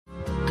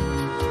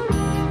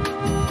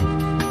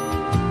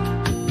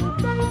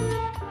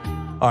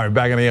All right,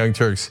 back on the Young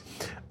Turks.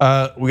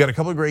 We got a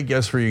couple of great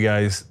guests for you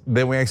guys.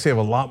 Then we actually have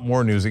a lot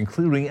more news,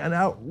 including an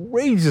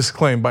outrageous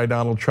claim by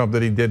Donald Trump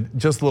that he did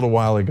just a little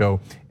while ago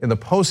in the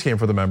post game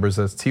for the members.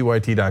 That's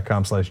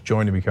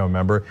tyt.com/join to become a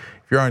member.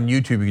 If you're on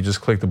YouTube, you can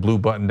just click the blue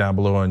button down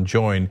below on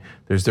join.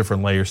 There's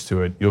different layers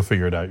to it. You'll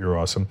figure it out. You're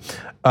awesome.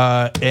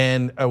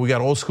 And we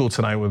got old school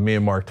tonight with me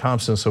and Mark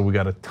Thompson. So we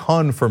got a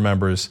ton for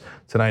members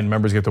tonight, and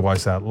members get to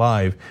watch that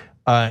live.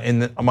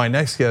 And my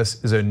next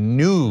guest is a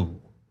new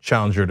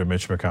challenger to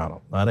Mitch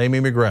McConnell, not Amy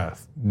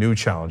McGrath, new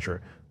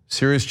challenger,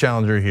 serious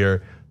challenger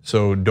here,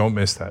 so don't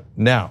miss that.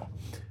 Now,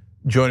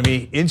 joining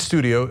me in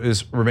studio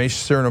is Ramesh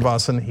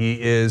Srinvasan. He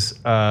is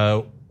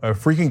a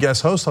freaking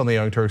guest host on the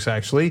Young Turks,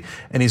 actually,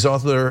 and he's the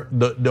author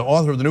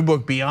of the new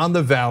book, Beyond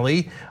the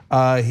Valley.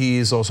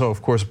 He's also,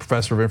 of course, a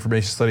professor of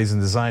information studies and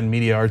design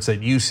media arts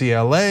at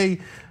UCLA,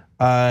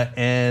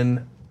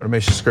 and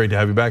Ramesh, it's great to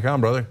have you back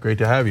on, brother. Great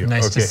to have you.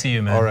 Nice to see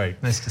you, man. All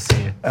right. Nice to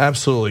see you.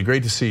 Absolutely,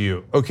 great to see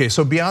you. Okay,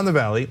 so Beyond the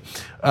Valley.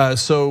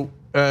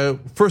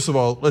 First of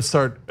all, let's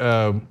start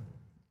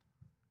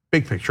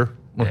big picture,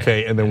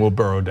 okay, and then we'll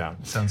burrow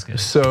down. Sounds good.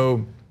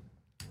 So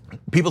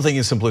people think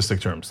in simplistic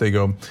terms. They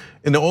go,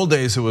 in the old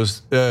days it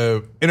was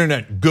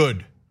internet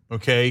good,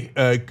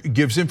 okay,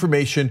 gives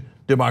information,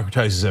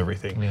 democratizes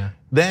everything. Yeah.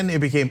 Then it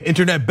became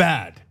internet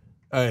bad.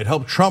 It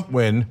helped Trump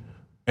win.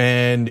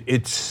 And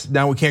it's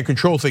now we can't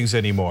control things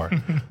anymore.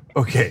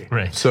 Okay,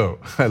 right. So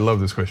I love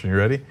this question. You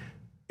ready?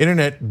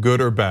 Internet,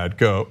 good or bad?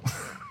 Go.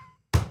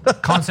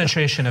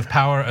 Concentration of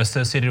power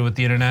associated with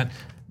the internet,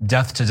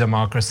 death to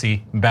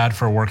democracy, bad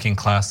for working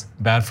class,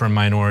 bad for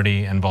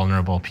minority and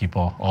vulnerable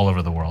people all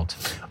over the world.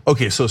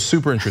 Okay, so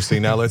super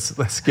interesting. Now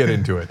let's get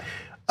into it.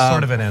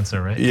 Sort of an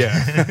answer, right?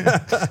 Yeah.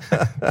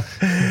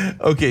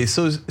 Okay,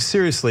 so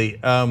seriously,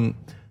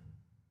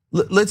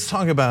 let's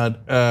talk about.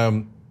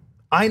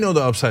 I know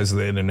the upsides of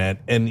the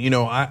internet, and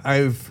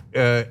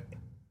and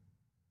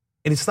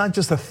it's not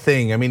just a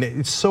thing. I mean,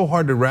 it's so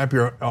hard to wrap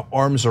your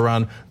arms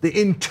around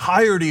the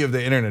entirety of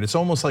the internet. It's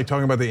almost like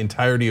talking about the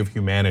entirety of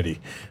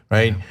humanity,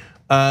 right?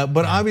 Yeah.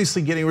 But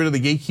obviously, getting rid of the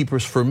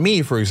gatekeepers for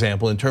me, for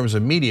example, in terms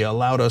of media,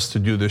 allowed us to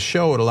do this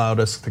show. It allowed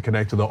us to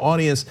connect to the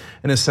audience,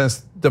 in a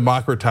sense,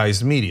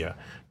 democratized media.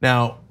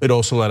 Now, it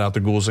also let out the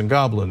ghouls and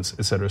goblins,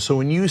 et cetera. So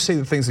when you say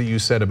the things that you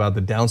said about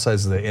the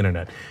downsides of the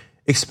internet,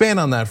 expand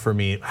on that for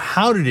me.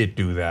 How did it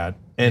do that?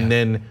 And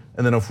then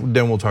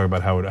we'll talk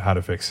about how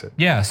to fix it.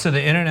 Yeah. So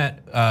the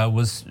internet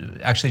was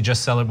actually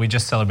we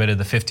just celebrated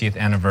the 50th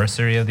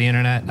anniversary of the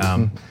internet.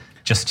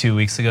 Just 2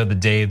 weeks ago, the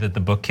day that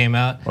the book came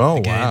out.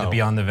 Oh, wow. The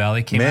Beyond the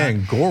Valley came out.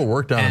 Man, Gore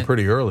worked on it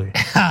pretty early.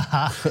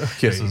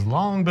 Okay. This was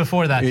long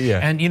before that. Yeah.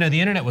 And the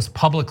internet was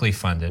publicly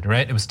funded,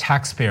 right? It was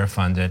taxpayer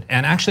funded.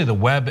 And actually the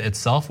web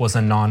itself was a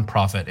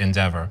nonprofit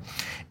endeavor.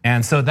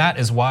 And so that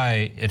is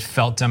why it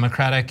felt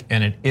democratic,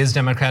 and it is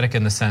democratic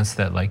in the sense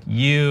that like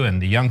you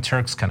and the Young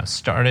Turks kind of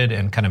started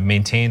and kind of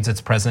maintains its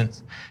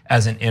presence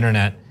as an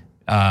internet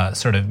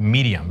sort of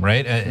medium,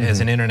 right? As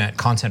an internet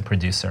content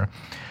producer.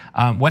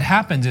 What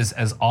happened is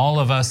as all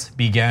of us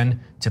began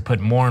to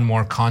put more and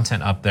more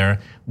content up there,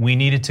 we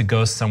needed to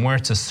go somewhere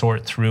to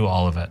sort through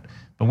all of it.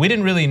 But we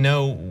didn't really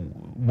know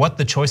what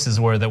the choices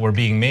were that were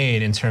being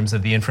made in terms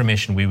of the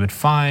information we would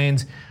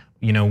find.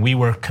 We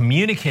were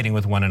communicating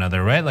with one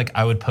another, right? Like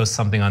I would post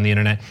something on the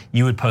internet,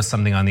 you would post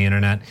something on the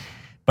internet.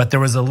 But there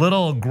was a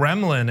little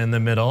gremlin in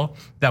the middle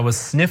that was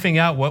sniffing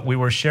out what we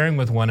were sharing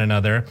with one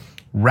another,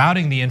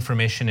 routing the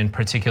information in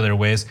particular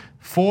ways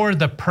for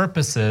the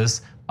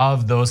purposes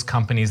of those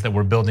companies that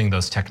were building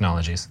those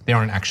technologies. They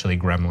aren't actually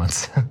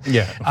gremlins.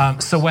 Yeah.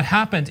 So what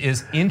happened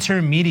is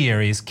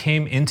intermediaries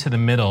came into the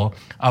middle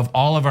of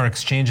all of our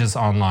exchanges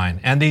online,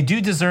 and they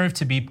do deserve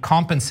to be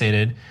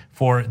compensated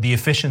for the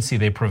efficiency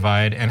they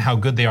provide and how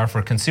good they are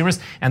for consumers,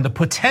 and the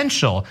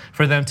potential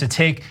for them to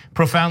take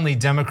profoundly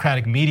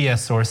democratic media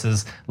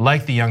sources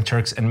like the Young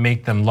Turks and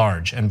make them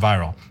large and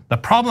viral. The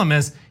problem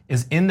is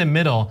in the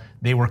middle,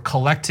 they were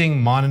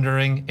collecting,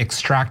 monitoring,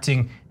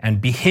 extracting,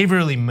 and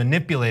behaviorally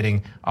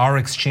manipulating our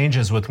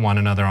exchanges with one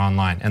another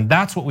online. And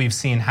that's what we've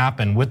seen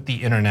happen with the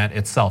internet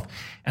itself.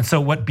 And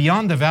so what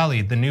Beyond the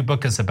Valley, the new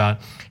book, is about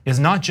is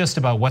not just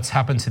about what's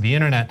happened to the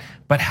internet,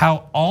 but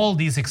how all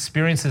these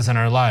experiences in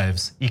our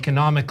lives,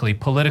 economically,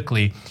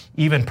 politically,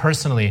 even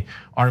personally,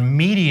 are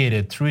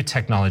mediated through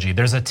technology.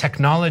 There's a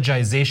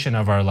technologization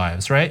of our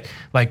lives, right?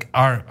 Like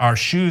our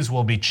shoes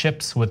will be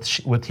chips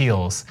with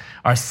heels.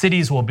 Our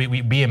cities will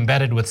be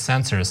embedded with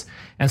sensors.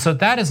 And so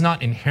that is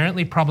not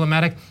inherently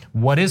problematic.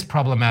 What is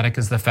problematic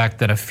is the fact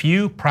that a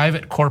few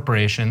private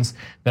corporations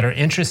that are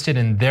interested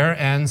in their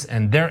ends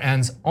and their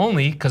ends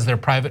only because they're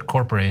private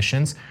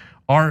corporations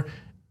are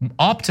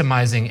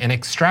optimizing and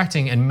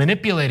extracting and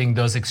manipulating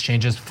those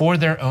exchanges for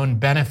their own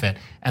benefit.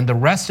 And the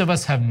rest of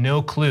us have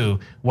no clue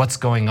what's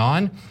going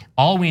on.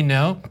 All we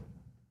know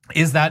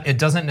is that it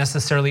doesn't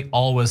necessarily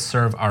always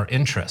serve our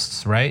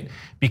interests, right?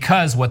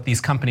 Because what these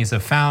companies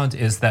have found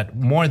is that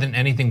more than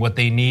anything, what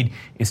they need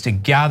is to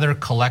gather,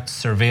 collect,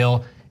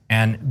 surveil,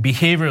 and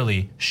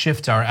behaviorally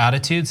shift our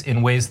attitudes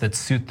in ways that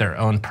suit their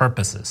own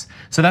purposes.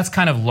 So that's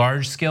kind of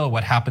large scale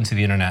what happened to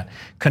the internet.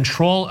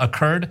 Control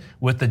occurred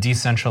with the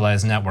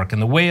decentralized network,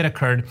 and the way it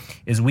occurred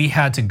is we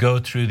had to go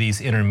through these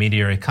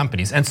intermediary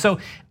companies. And so,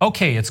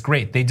 okay, it's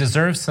great. They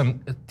deserve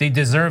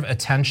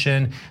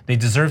attention, they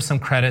deserve some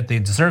credit, they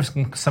deserve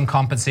some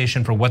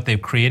compensation for what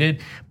they've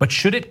created, but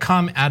should it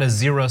come at a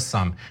zero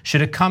sum?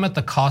 Should it come at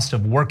the cost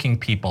of working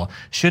people?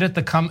 Should it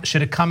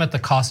come at the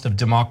cost of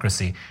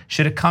democracy?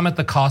 Should it come at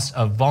the cost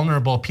of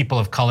vulnerable people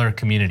of color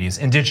communities,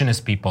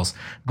 indigenous peoples,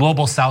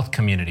 global South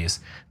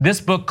communities?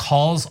 This book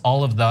calls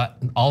all of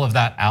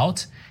that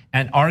out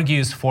and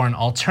argues for an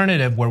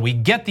alternative where we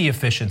get the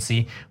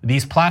efficiency,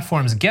 these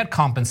platforms get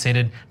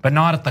compensated, but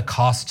not at the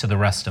cost to the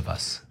rest of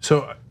us.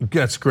 So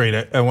that's great.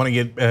 I want to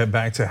get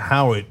back to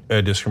how it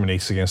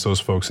discriminates against those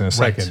folks in a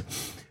second.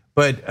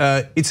 Right.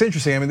 But it's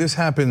interesting. I mean, this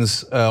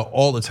happens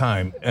all the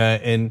time,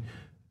 and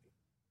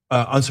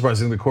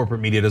unsurprisingly, the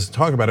corporate media doesn't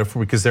talk about it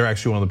because they're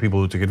actually one of the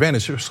people who took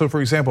advantage. So, for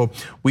example,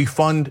 we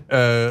fund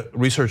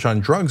research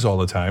on drugs all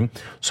the time,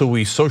 so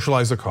we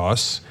socialize the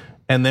costs,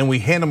 and then we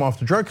hand them off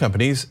to drug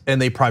companies,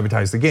 and they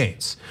privatize the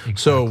gains. Exactly.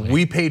 So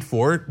we paid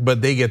for it,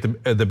 but they get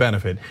the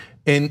benefit.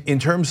 In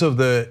terms of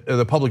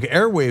the public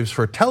airwaves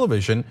for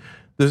television,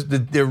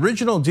 the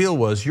original deal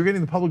was you're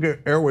getting the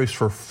public airwaves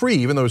for free,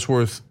 even though it's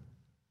worth,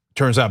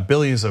 turns out,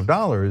 billions of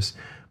dollars.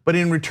 But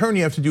in return,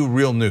 you have to do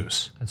real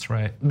news. That's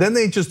right. Then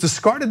they just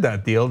discarded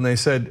that deal, and they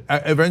said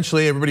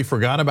eventually everybody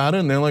forgot about it,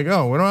 and they're like,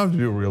 "Oh, we don't have to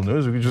do real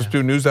news. We can just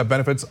do news that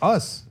benefits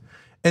us."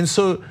 And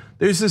so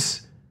there's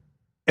this,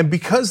 and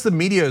because the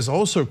media is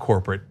also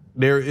corporate,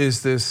 there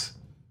is this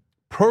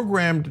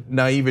programmed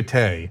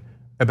naivete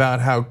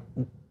about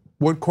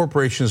what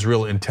corporations'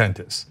 real intent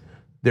is.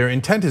 Their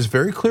intent is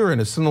very clear,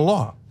 and it's in the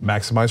law: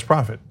 maximize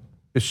profit.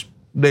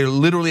 They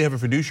literally have a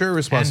fiduciary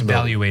responsibility.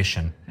 And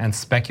valuation, and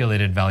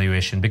speculated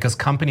valuation, because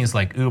companies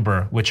like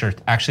Uber, which are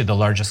actually the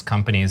largest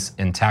companies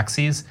in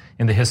taxis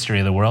in the history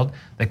of the world,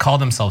 they call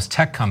themselves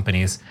tech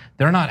companies.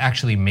 They're not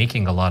actually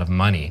making a lot of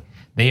money.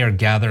 They are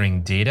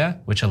gathering data,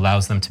 which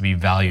allows them to be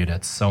valued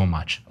at so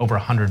much, over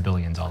 $100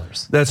 billion.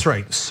 That's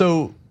right.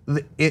 So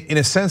in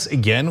a sense,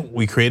 again,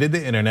 we created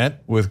the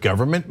internet with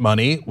government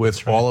money,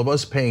 with all of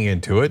us paying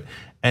into it.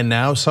 And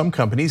now some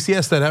companies,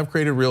 yes, that have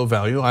created real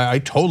value. I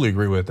totally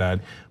agree with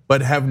that.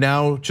 But have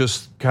now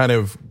just kind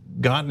of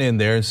gotten in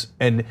there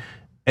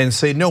and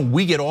say, no,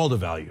 we get all the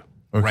value.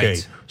 Okay.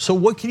 Right. So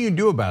what can you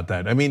do about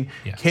that? I mean,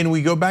 can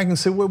we go back and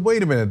say, well,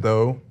 wait a minute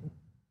though,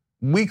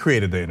 we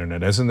created the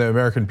internet, as in the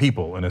American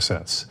people, in a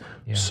sense.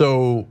 Yeah.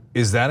 So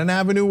is that an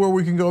avenue where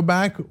we can go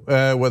back,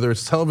 whether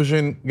it's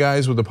television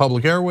guys with the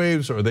public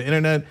airwaves or the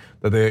internet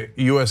that the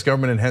US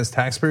government and hence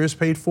taxpayers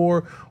paid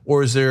for?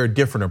 Or is there a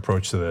different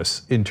approach to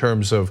this in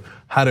terms of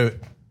how to,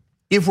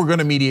 if we're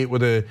gonna mediate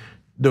with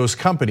those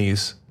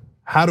companies,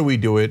 how do we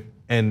do it,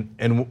 and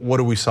what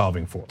are we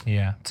solving for?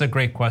 Yeah, it's a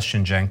great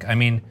question, Cenk. I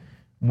mean,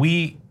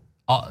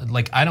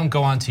 I don't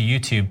go onto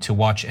YouTube to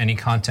watch any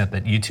content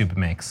that YouTube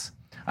makes.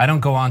 I don't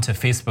go onto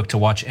Facebook to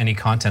watch any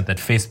content that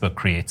Facebook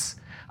creates.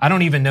 I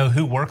don't even know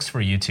who works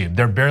for YouTube.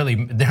 There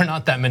are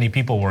not that many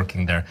people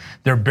working there.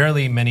 There are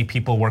barely many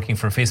people working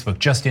for Facebook,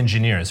 just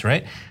engineers,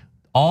 right?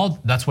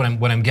 That's what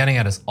I'm getting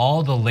at is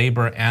all the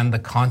labor and the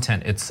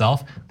content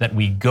itself that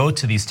we go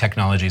to these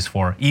technologies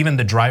for, even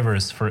the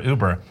drivers for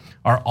Uber,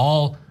 are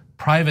all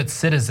private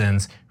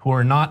citizens who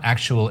are not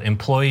actual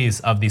employees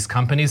of these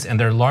companies, and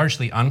they're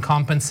largely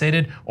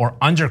uncompensated or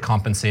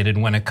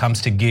undercompensated when it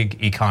comes to gig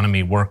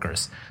economy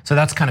workers. So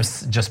that's kind of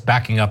just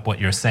backing up what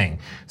you're saying.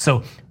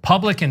 So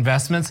public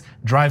investments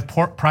drive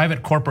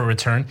private corporate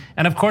return,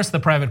 and of course the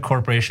private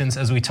corporations,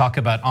 as we talk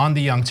about on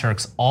the Young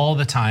Turks all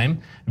the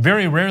time,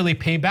 very rarely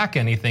pay back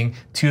anything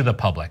to the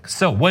public.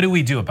 So what do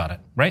we do about it,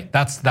 right?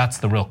 That's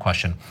the real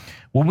question.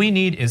 What we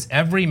need is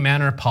every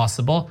manner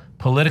possible,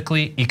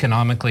 politically,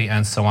 economically,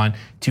 and so on,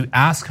 to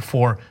ask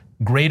for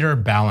greater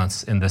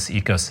balance in this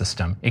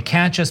ecosystem. It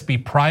can't just be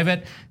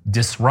private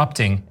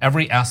disrupting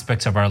every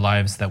aspect of our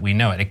lives that we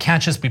know it. It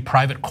can't just be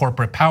private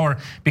corporate power,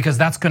 because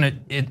that's gonna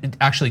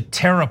actually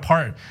tear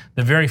apart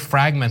the very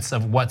fragments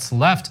of what's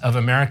left of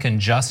American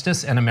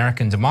justice and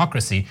American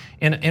democracy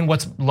in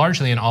what's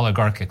largely an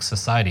oligarchic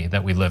society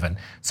that we live in.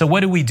 So what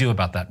do we do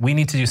about that? We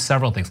need to do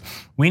several things.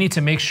 We need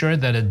to make sure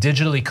that a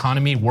digital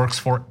economy works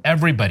for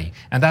everybody.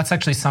 And that's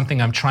actually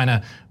something I'm trying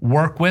to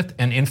work with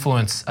and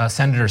influence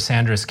Senator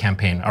Sanders'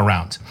 campaign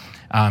around.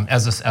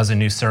 As a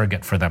new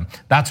surrogate for them.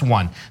 That's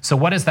one. So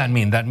what does that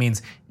mean? That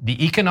means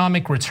the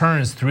economic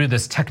returns through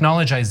this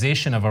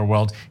technologization of our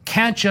world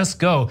can't just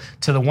go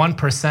to the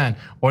 1%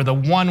 or the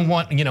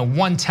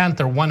 1/10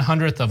 or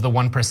 1/100th of the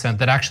 1%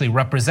 that actually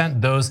represent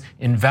those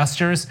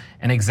investors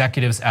and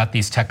executives at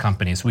these tech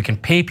companies. We can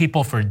pay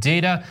people for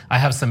data. I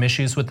have some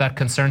issues with that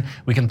concern.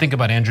 We can think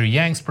about Andrew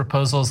Yang's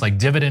proposals like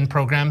dividend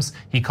programs.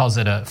 He calls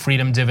it a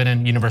freedom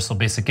dividend, universal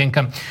basic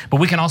income.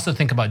 But we can also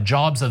think about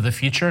jobs of the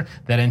future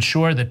that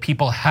ensure that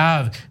people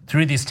have,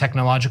 through these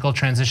technological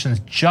transitions,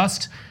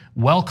 just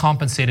well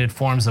compensated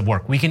forms of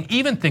work. We can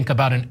even think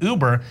about an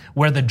Uber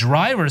where the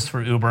drivers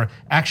for Uber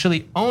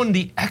actually own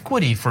the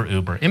equity for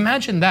Uber.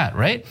 Imagine that,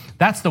 right?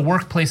 That's the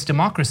workplace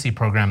democracy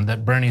program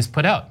that Bernie's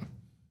put out,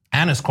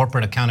 and his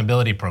corporate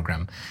accountability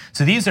program.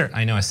 So these are,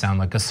 I know I sound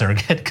like a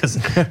surrogate,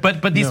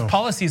 but these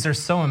policies are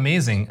so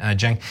amazing,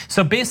 Cenk.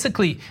 So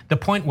basically, the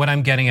point what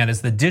I'm getting at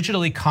is the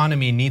digital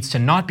economy needs to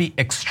not be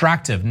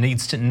extractive,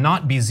 needs to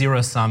not be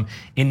zero sum,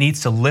 it needs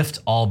to lift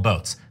all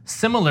boats.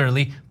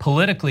 Similarly,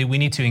 politically, we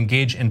need to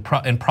engage in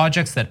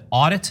projects that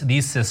audit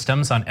these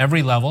systems on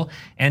every level,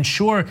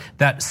 ensure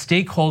that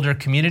stakeholder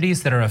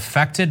communities that are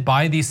affected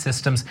by these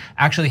systems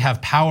actually have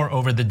power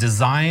over the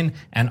design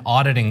and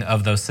auditing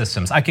of those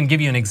systems. I can give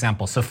you an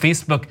example. So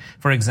Facebook,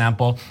 for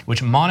example,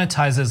 which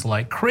monetizes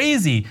like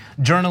crazy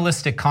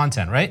journalistic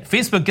content, right?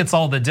 Facebook gets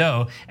all the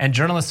dough, and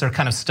journalists are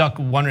kind of stuck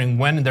wondering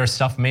when their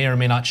stuff may or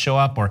may not show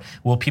up, or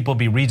will people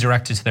be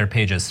redirected to their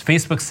pages.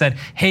 Facebook said,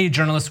 hey,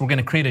 journalists, we're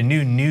gonna create a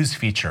new news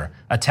feature,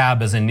 a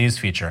tab as a news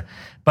feature.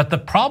 But the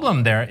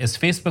problem there is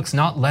Facebook's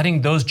not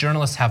letting those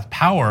journalists have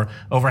power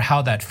over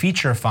how that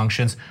feature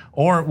functions,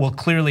 or will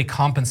clearly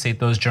compensate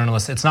those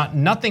journalists. It's not,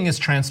 nothing is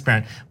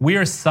transparent. We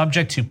are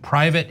subject to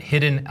private,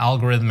 hidden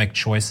algorithmic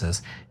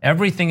choices.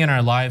 Everything in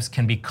our lives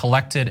can be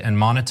collected and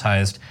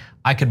monetized.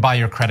 I could buy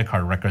your credit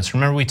card records.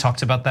 Remember we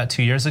talked about that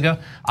 2 years ago?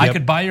 Yep. I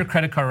could buy your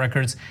credit card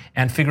records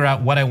and figure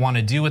out what I want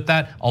to do with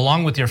that,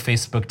 along with your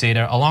Facebook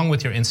data, along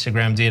with your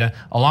Instagram data,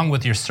 along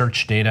with your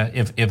search data,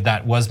 if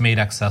that was made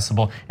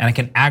accessible. And I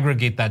can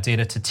aggregate that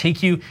data to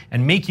take you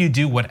and make you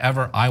do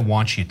whatever I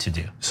want you to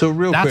do. So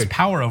real quick. That's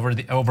power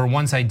over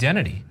one's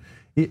identity.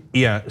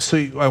 Yeah, so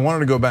I wanted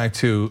to go back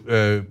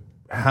to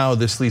how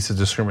this leads to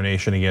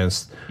discrimination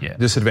against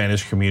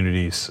disadvantaged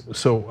communities.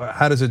 So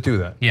how does it do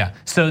that? Yeah,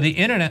 so the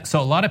internet,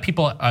 so a lot of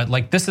people,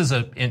 like this is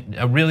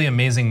a really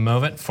amazing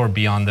moment for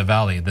Beyond the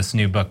Valley, this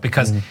new book,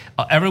 because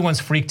everyone's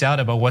freaked out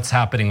about what's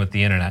happening with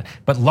the internet.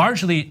 But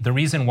largely the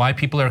reason why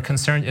people are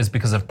concerned is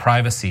because of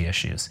privacy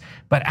issues.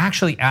 But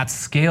actually at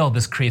scale,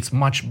 this creates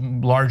much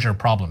larger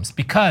problems,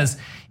 because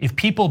if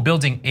people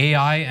building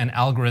AI and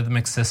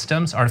algorithmic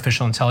systems,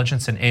 artificial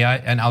intelligence and AI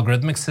and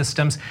algorithmic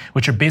systems,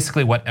 which are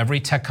basically what every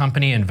tech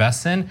company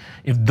invests in,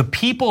 if the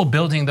people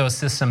building those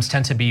systems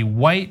tend to be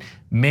white,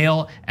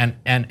 male,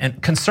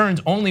 and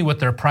concerned only with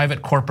their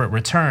private corporate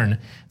return,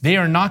 they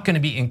are not going to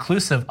be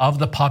inclusive of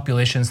the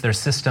populations their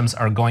systems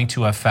are going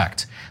to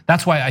affect.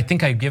 That's why I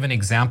think I've given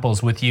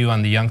examples with you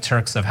on the Young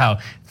Turks of how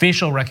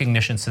facial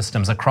recognition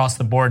systems across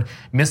the board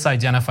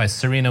misidentify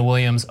Serena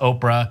Williams,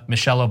 Oprah,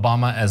 Michelle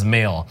Obama as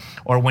male.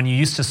 Or when you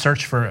used to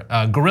search for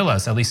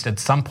gorillas, at least at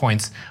some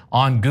points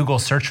on Google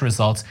search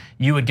results,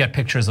 you would get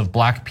pictures of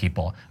black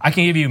people. I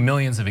can give you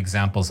millions of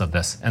examples of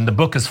this, and the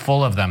book is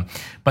full of them.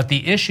 But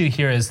the issue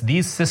here is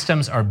these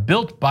systems are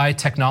built by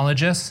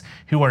technologists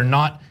who are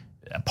not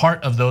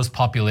part of those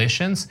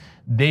populations.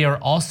 They are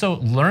also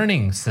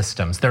learning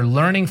systems. They're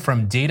learning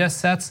from data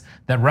sets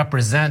that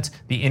represent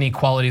the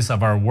inequalities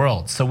of our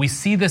world. So we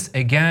see this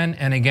again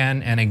and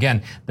again and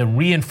again, the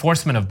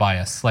reinforcement of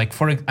bias. Like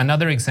for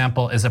another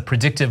example is a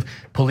predictive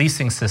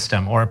policing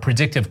system or a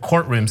predictive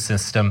courtroom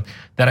system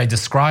that I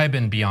describe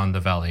in Beyond the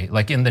Valley,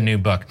 like in the new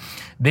book.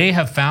 They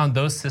have found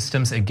those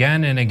systems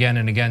again and again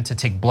and again to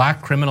take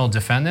black criminal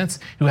defendants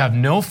who have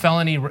no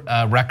felony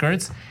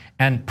records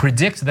and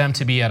predict them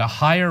to be at a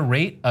higher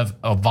rate of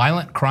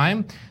violent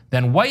crime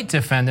than white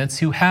defendants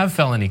who have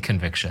felony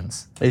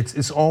convictions.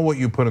 It's all what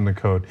you put in the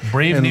code.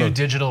 Brave new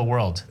digital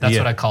world. That's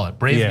what I call it.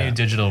 Brave new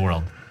digital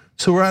world.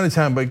 So we're out of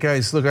time, but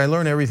guys, look, I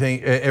learn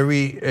everything.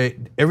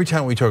 Every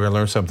time we talk, I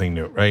learn something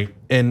new, right?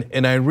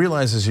 And I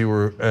realized as you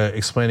were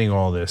explaining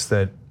all this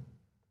that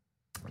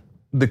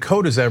the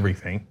code is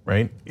everything,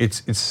 right?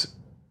 It's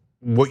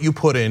what you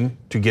put in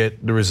to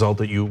get the result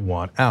that you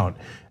want out.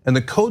 And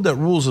the code that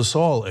rules us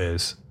all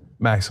is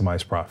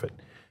maximize profit.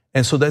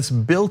 And so that's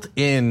built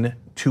in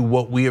to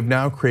what we have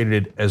now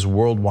created as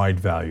worldwide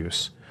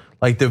values.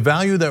 Like the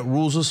value that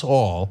rules us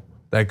all,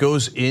 that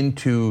goes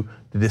into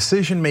the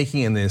decision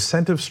making and the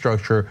incentive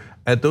structure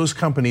at those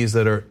companies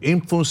that are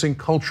influencing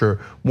culture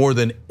more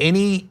than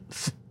any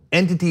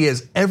entity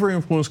has ever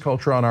influenced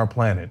culture on our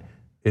planet,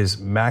 is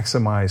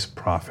maximize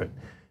profit.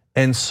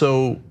 And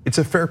so it's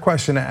a fair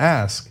question to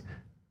ask,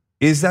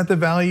 is that the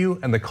value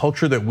and the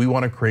culture that we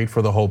want to create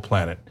for the whole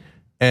planet?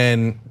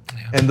 And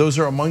those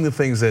are among the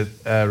things that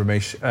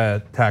Ramesh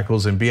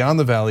tackles in Beyond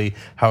the Valley,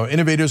 how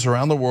innovators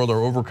around the world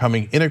are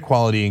overcoming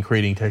inequality and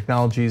creating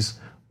technologies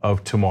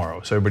of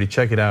tomorrow. So everybody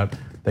check it out.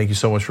 Thank you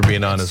so much for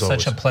being on as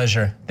always. Such a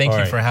pleasure. Thank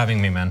you for having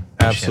me, man.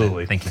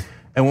 Absolutely. Thank you.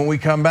 And when we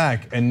come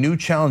back, a new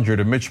challenger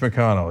to Mitch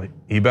McConnell.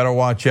 He better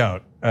watch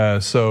out.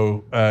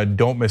 So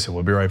don't miss it.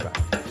 We'll be right back.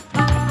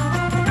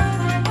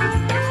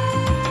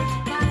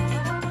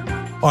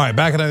 All right,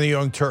 back on the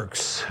Young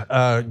Turks.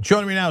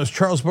 Joining me now is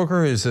Charles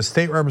Booker, is a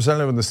state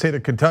representative in the state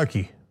of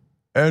Kentucky,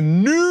 a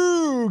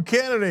new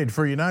candidate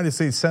for United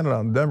States Senate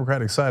on the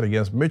Democratic side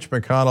against Mitch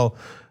McConnell.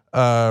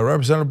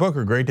 Representative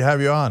Booker, great to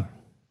have you on.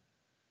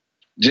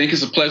 Jake,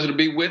 it's a pleasure to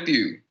be with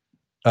you.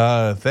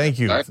 Thank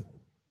you.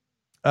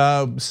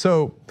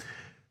 So,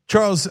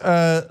 Charles,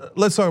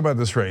 let's talk about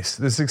this race.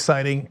 This is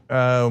exciting.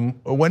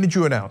 When did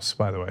you announce,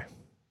 by the way?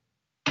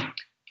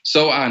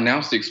 So I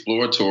announced the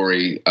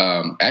exploratory,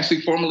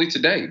 actually formally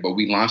today, but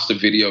we launched a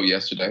video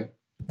yesterday.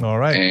 All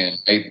right. And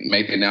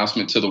made the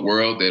announcement to the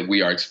world that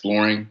we are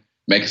exploring,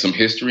 making some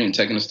history and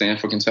taking a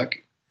stand for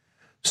Kentucky.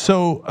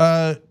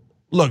 So,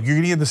 look, you're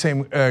gonna get the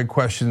same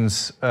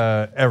questions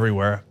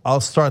everywhere.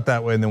 I'll start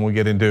that way and then we'll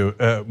get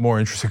into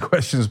more interesting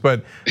questions.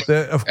 But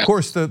of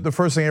course, the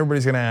first thing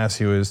everybody's gonna ask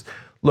you is,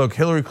 look,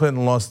 Hillary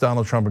Clinton lost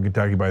Donald Trump in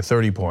Kentucky by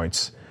 30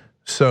 points.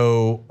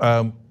 So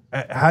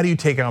how do you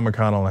take on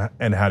McConnell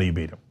and how do you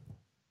beat him?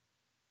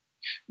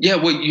 Yeah,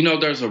 well,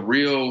 there's a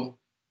real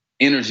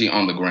energy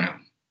on the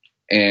ground.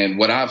 And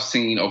what I've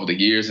seen over the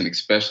years, and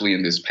especially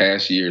in this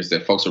past year, is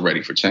that folks are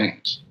ready for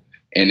change.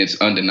 And it's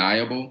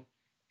undeniable.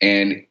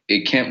 And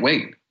it can't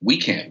wait. We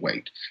can't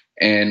wait.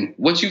 And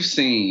what you've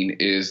seen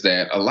is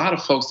that a lot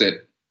of folks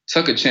that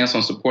took a chance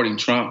on supporting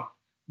Trump,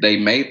 they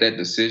made that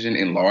decision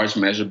in large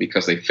measure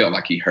because they felt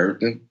like he heard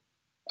them.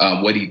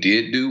 What he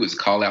did do is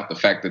call out the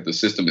fact that the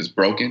system is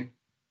broken.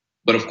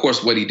 But of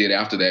course, what he did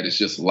after that is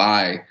just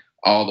lie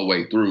all the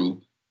way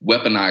through,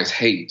 weaponize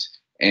hate,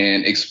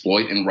 and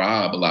exploit and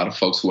rob a lot of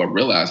folks who are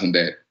realizing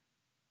that,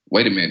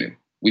 wait a minute,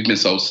 we've been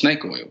sold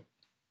snake oil.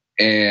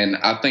 And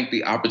I think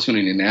the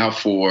opportunity now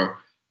for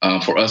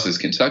us as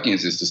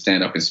Kentuckians is to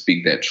stand up and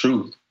speak that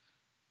truth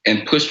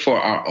and push for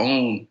our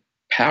own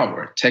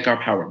power, take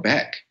our power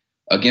back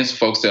against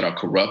folks that are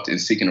corrupt and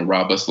seeking to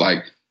rob us,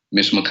 like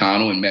Mitch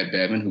McConnell and Matt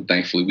Bevin, who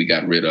thankfully we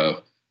got rid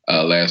of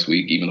last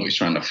week, even though he's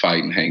trying to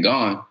fight and hang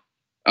on.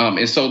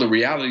 And so the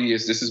reality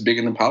is this is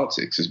bigger than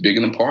politics. It's bigger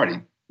than party.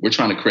 We're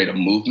trying to create a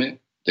movement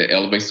that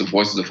elevates the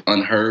voices of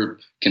unheard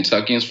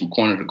Kentuckians from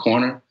corner to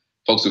corner,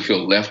 folks who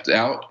feel left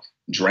out,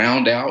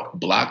 drowned out,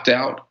 blocked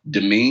out,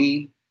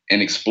 demeaned,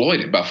 and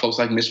exploited by folks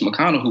like Mitch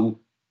McConnell, who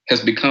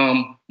has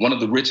become one of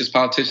the richest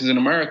politicians in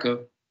America.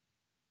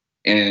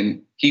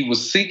 And he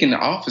was seeking the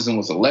office and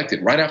was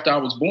elected right after I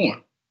was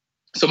born.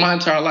 So my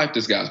entire life,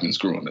 this guy's been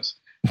screwing us.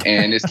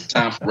 And it's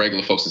time for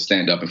regular folks to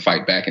stand up and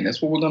fight back. And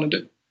that's what we're going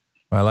to do.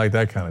 I like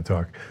that kind of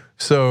talk.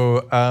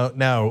 So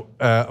now,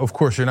 of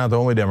course, you're not the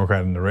only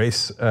Democrat in the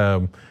race.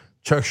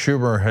 Chuck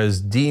Schumer has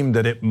deemed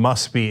that it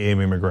must be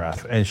Amy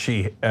McGrath, and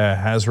she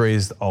has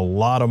raised a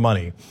lot of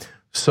money.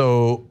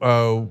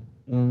 So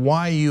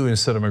why you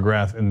instead of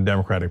McGrath in the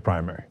Democratic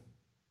primary?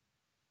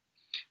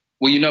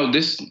 Well,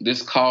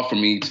 this call for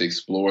me to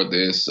explore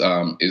this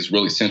is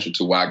really central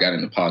to why I got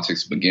into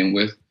politics to begin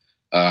with.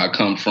 I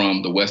come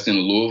from the west end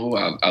of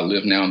Louisville. I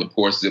live now in the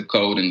poorest zip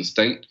code in the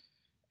state.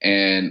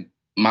 And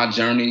my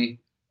journey,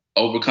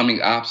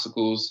 overcoming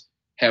obstacles,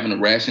 having to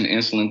ration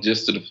insulin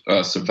just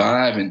to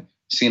survive, and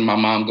seeing my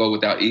mom go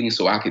without eating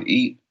so I could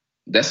eat,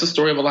 that's the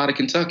story of a lot of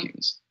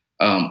Kentuckians.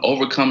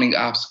 Overcoming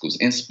obstacles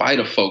in spite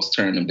of folks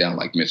turning them down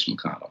like Mitch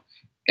McConnell.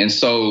 And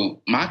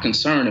so my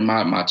concern and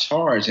my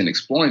charge in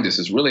exploring this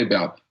is really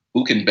about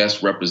who can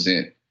best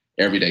represent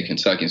everyday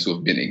Kentuckians who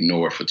have been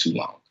ignored for too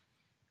long.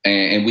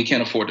 And we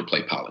can't afford to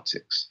play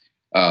politics.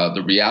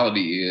 The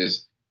reality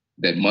is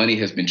that money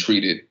has been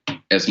treated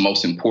as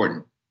most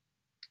important,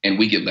 and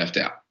we get left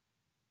out.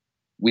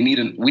 We need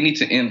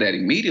to end that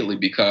immediately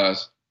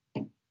because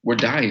we're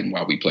dying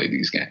while we play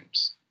these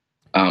games.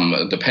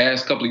 The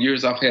past couple of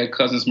years, I've had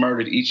cousins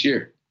murdered each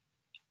year,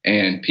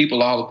 and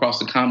people all across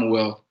the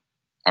Commonwealth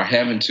are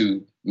having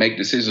to make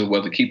decisions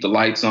whether to keep the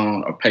lights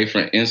on or pay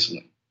for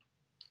insulin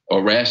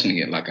or rationing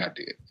it like I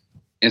did.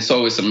 And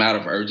so it's a matter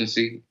of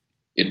urgency.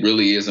 It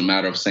really is a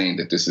matter of saying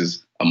that this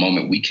is a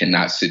moment we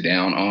cannot sit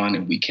down on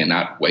and we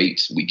cannot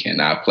wait. We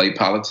cannot play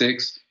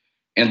politics.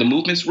 And the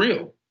movement's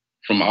real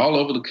from all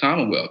over the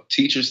Commonwealth.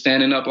 Teachers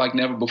standing up like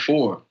never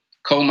before.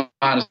 Coal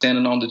miners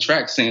standing on the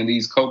track saying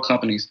these coal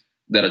companies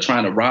that are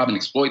trying to rob and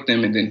exploit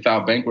them and then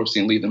file bankruptcy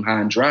and leave them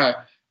high and dry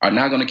are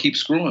not going to keep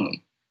screwing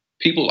them.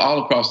 People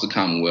all across the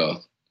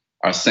Commonwealth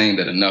are saying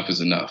that enough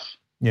is enough.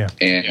 Yeah.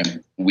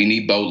 And we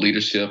need bold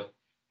leadership.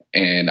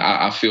 And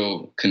I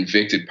feel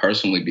convicted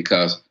personally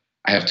because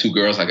I have two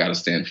girls I got to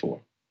stand for.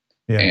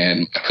 Yeah.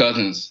 And my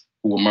cousins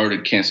who were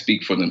murdered can't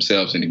speak for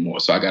themselves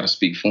anymore. So I got to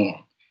speak for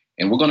them.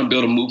 And we're going to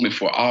build a movement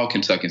for all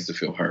Kentuckians to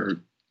feel heard.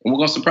 And we're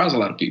going to surprise a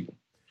lot of people.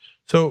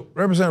 So,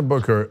 Representative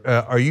Booker,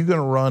 are you going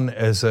to run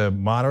as a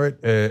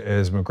moderate,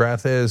 as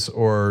McGrath is,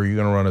 or are you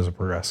going to run as a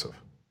progressive?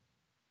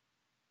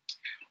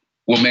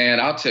 Well, man,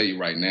 I'll tell you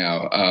right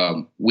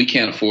now, we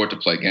can't afford to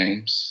play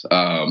games.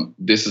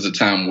 This is a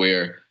time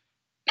where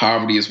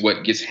poverty is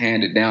what gets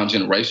handed down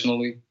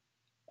generationally.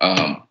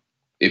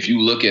 If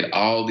you look at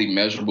all the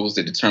measurables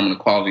that determine the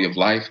quality of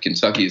life,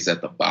 Kentucky is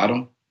at the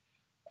bottom.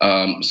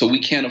 So we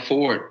can't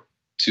afford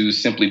to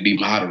simply be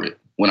moderate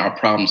when our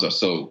problems are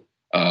so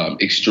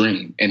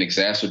extreme and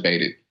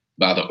exacerbated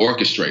by the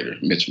orchestrator,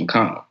 Mitch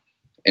McConnell.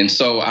 And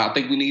so I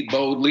think we need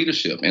bold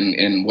leadership.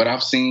 And what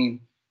I've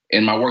seen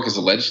in my work as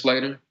a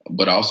legislator,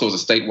 but also as a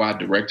statewide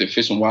director of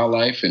Fish and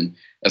Wildlife and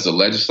as a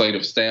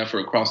legislative staffer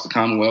across the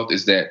Commonwealth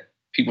is that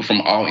people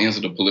from all ends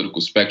of the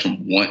political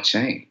spectrum want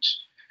change.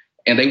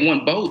 And they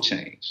want bold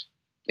change.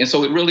 And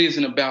so it really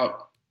isn't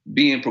about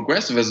being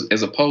progressive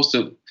as opposed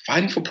to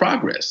fighting for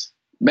progress.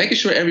 Making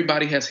sure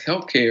everybody has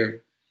health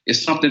care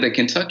is something that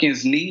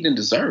Kentuckians need and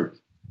deserve.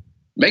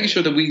 Making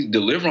sure that we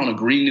deliver on a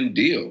Green New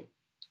Deal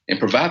and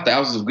provide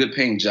thousands of good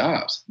paying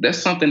jobs. That's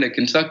something that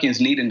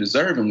Kentuckians need and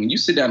deserve. And when you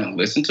sit down and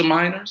listen to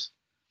miners,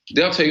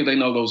 they'll tell you they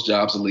know those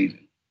jobs are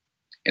leaving.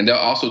 And they'll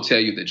also tell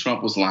you that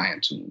Trump was lying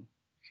to them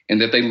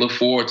and that they look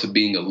forward to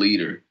being a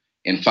leader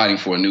in fighting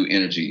for a new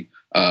energy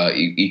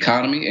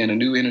economy and a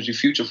new energy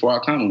future for our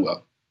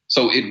Commonwealth.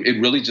 So it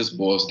really just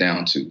boils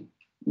down to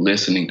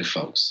listening to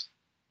folks,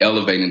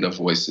 elevating their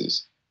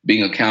voices,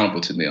 being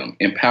accountable to them,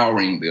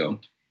 empowering them,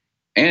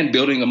 and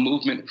building a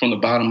movement from the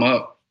bottom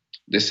up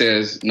that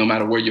says no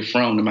matter where you're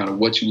from, no matter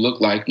what you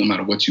look like, no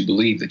matter what you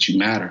believe, that you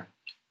matter.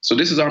 So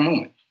this is our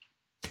moment.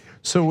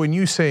 So when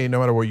you say no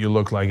matter what you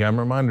look like, I'm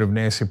reminded of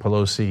Nancy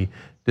Pelosi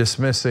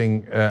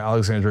dismissing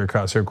Alexandria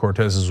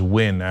Ocasio-Cortez's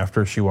win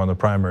after she won the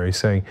primary,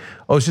 saying,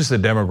 "Oh, it's just a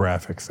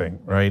demographic thing,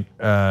 right?"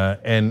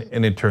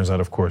 And it turns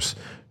out, of course,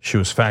 she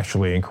was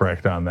factually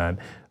incorrect on that.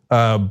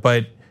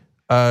 But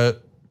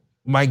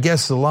my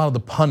guess is a lot of the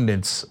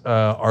pundits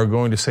are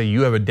going to say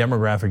you have a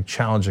demographic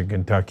challenge in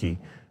Kentucky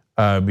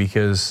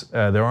because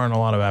there aren't a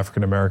lot of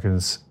African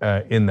Americans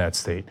in that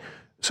state.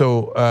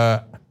 So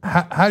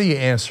how do you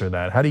answer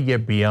that? How do you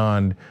get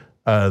beyond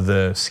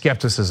the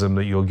skepticism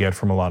that you'll get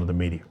from a lot of the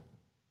media?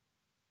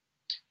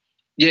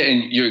 Yeah,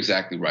 and you're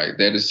exactly right.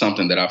 That is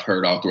something that I've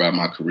heard all throughout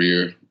my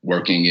career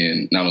working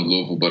in not only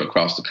Louisville, but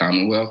across the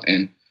Commonwealth.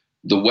 And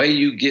the way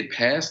you get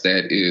past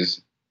that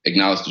is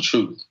acknowledge the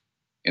truth.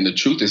 And the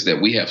truth is that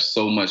we have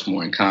so much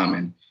more in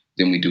common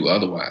than we do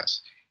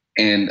otherwise.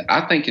 And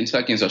I think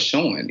Kentuckians are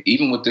showing,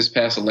 even with this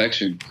past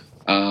election,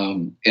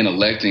 in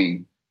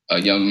electing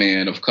a young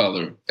man of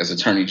color as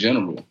Attorney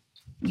General,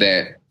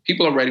 that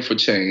people are ready for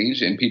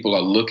change and people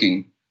are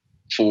looking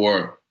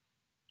for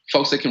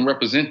folks that can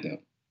represent them.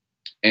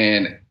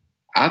 And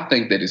I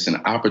think that it's an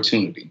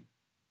opportunity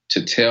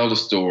to tell the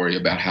story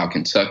about how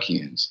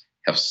Kentuckians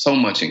have so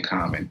much in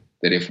common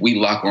that if we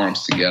lock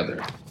arms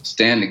together,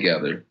 stand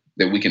together,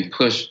 that we can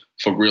push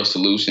for real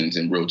solutions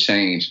and real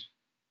change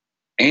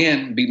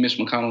and beat Mitch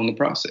McConnell in the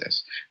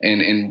process.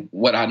 And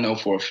what I know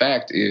for a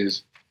fact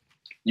is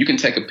you can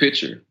take a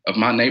picture of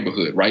my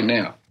neighborhood right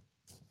now,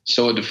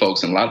 show it to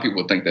folks, and a lot of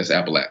people think that's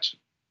Appalachia.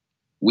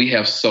 We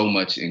have so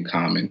much in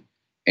common,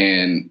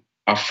 and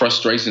our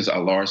frustrations are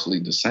largely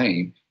the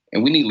same.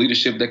 And we need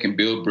leadership that can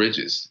build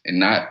bridges and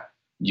not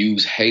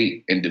use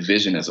hate and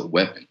division as a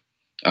weapon.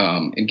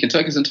 And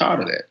Kentucky's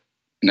tired of that.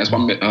 And that's why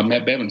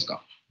Matt Bevin's gone.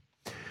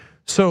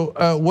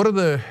 So what are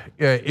the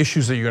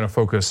issues that you're going to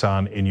focus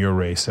on in your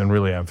race and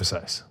really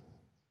emphasize?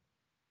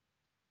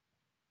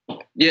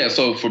 Yeah,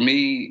 so for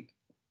me,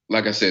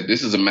 like I said,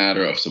 this is a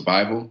matter of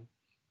survival.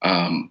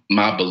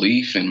 My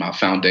belief and my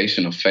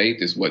foundation of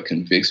faith is what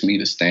convicts me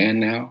to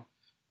stand now.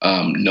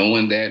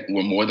 Knowing that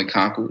we're more than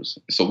conquerors,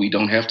 so we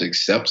don't have to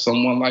accept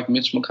someone like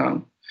Mitch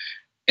McConnell.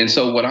 And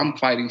so what I'm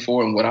fighting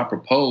for and what I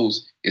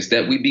propose is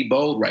that we be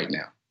bold right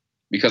now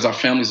because our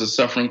families are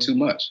suffering too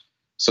much.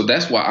 So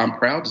that's why I'm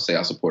proud to say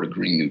I support a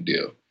Green New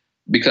Deal,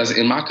 because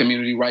in my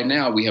community right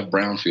now, we have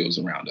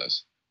brownfields around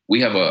us.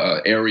 We have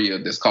an area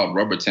that's called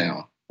Rubber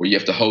Town, where you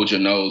have to hold your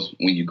nose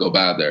when you go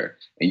by there,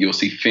 and you'll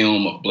see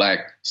film of black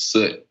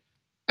soot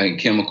and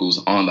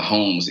chemicals on the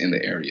homes in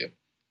the area.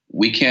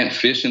 We can't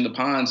fish in the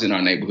ponds in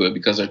our neighborhood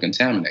because they're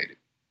contaminated.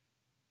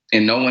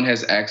 And no one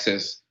has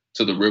access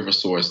to the river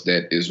source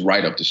that is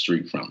right up the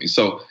street from me.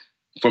 So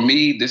for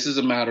me, this is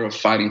a matter of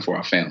fighting for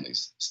our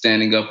families,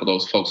 standing up for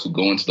those folks who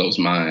go into those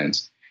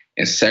mines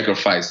and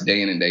sacrifice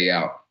day in and day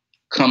out,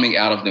 coming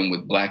out of them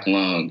with black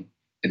lung,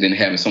 and then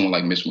having someone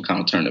like Mitch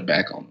McConnell turn their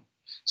back on them.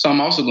 So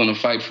I'm also going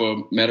to fight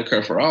for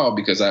Medicare for all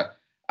because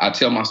I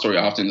tell my story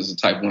often as a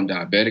type 1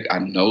 diabetic. I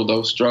know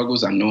those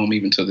struggles. I know them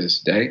even to this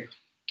day.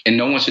 And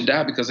no one should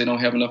die because they don't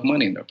have enough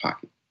money in their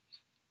pocket.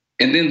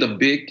 And then the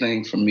big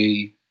thing for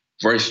me,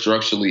 very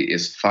structurally,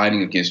 is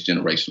fighting against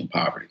generational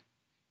poverty.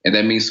 And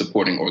that means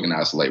supporting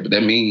organized labor.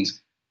 That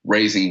means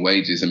raising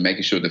wages and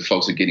making sure that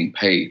folks are getting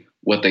paid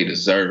what they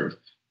deserve.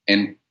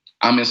 And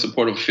I'm in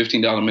support of a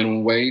 $15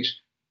 minimum wage,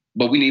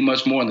 but we need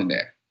much more than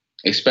that,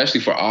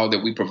 especially for all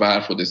that we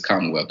provide for this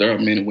Commonwealth. There are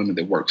men and women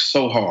that work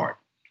so hard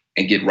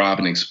and get robbed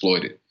and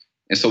exploited.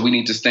 And so we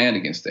need to stand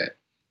against that.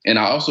 And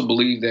I also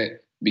believe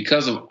that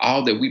because of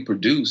all that we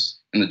produce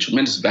and the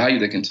tremendous value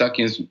that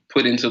Kentuckians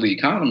put into the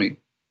economy,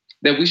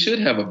 that we should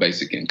have a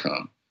basic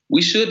income.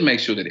 We should make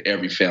sure that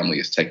every family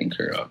is taken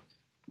care of.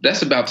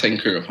 That's about taking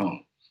care of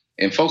home.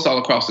 And folks all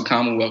across the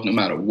Commonwealth, no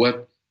matter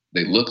what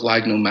they look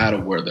like, no matter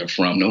where they're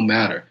from, no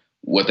matter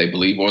what they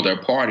believe or their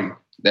party,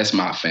 that's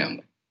my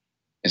family.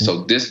 And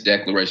so this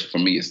declaration for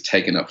me is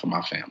taken up for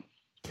my family.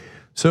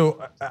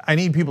 So I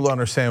need people to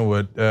understand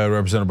what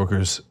Representative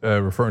Booker's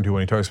referring to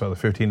when he talks about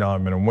the $15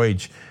 minimum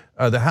wage.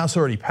 The House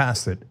already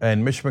passed it,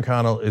 and Mitch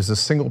McConnell is the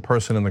single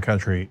person in the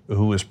country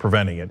who is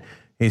preventing it.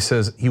 He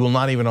says he will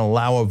not even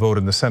allow a vote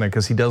in the Senate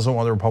because he doesn't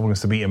want the Republicans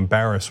to be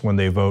embarrassed when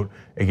they vote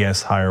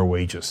against higher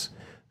wages.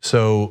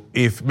 So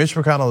if Mitch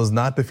McConnell is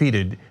not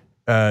defeated,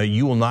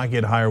 you will not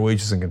get higher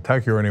wages in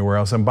Kentucky or anywhere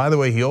else. And by the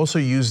way, he also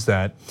used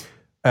that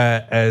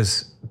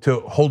as to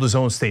hold his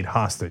own state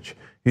hostage.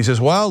 He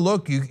says, well,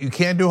 look, you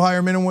can't do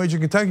higher minimum wage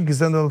in Kentucky because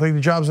then they'll take the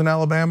jobs in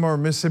Alabama or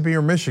Mississippi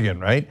or Michigan,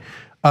 right?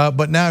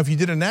 But now if you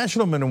did a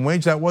national minimum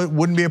wage, that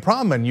wouldn't be a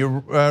problem and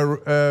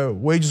your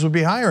wages would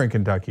be higher in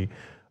Kentucky.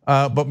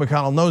 But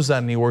McConnell knows that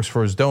and he works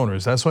for his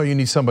donors. That's why you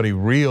need somebody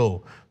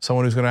real,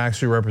 someone who's gonna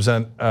actually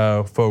represent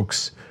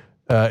folks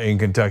in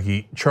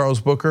Kentucky.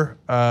 Charles Booker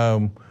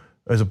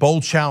is a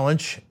bold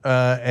challenge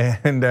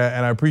and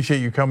I appreciate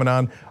you coming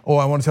on. Oh,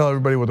 I wanna tell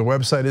everybody what the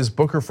website is,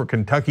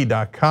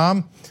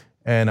 bookerforkentucky.com.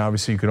 And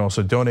obviously you can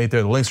also donate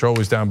there. The links are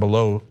always down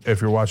below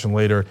if you're watching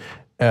later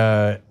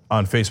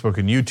on Facebook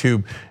and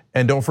YouTube.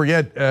 And don't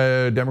forget,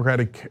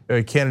 Democratic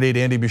candidate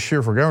Andy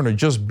Beshear for governor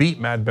just beat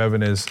Matt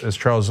Bevin, as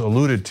Charles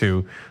alluded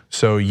to.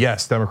 So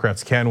yes,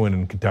 Democrats can win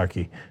in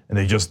Kentucky, and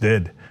they just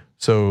did.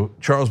 So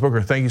Charles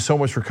Booker, thank you so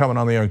much for coming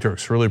on the Young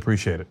Turks. Really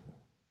appreciate it.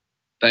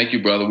 Thank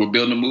you, brother. We're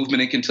building a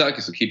movement in Kentucky,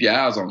 so keep your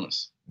eyes on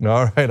us.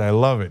 All right, I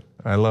love it.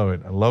 I love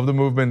it. I love the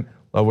movement.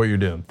 Love what you're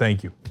doing.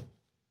 Thank you.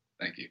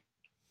 Thank you.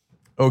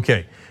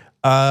 Okay,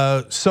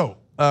 so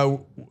we're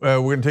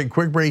gonna take a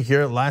quick break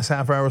here. Last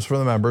half hours for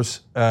the members,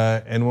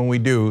 and when we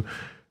do,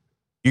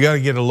 you got to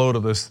get a load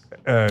of this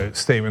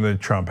statement that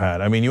Trump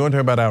had. I mean, you want to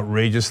talk about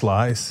outrageous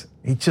lies?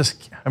 He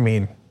just, I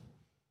mean,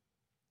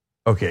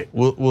 okay,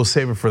 we'll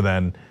save it for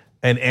then.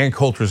 And Ann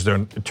Coulter's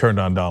turned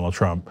on Donald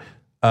Trump.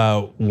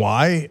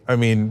 Why? I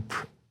mean,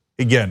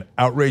 again,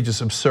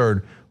 outrageous,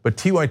 absurd. But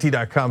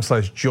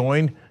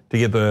tyt.com/join to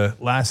get the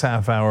last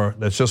half hour.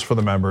 That's just for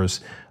the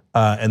members.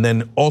 And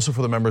then also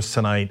for the members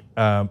tonight,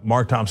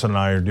 Mark Thompson and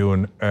I are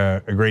doing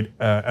a great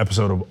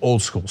episode of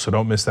Old School, so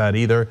don't miss that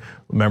either.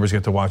 Members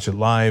get to watch it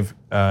live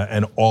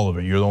and all of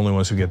it. You're the only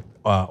ones who get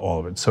all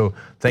of it. So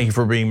thank you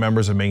for being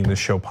members and making this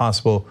show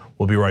possible.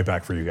 We'll be right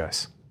back for you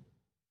guys.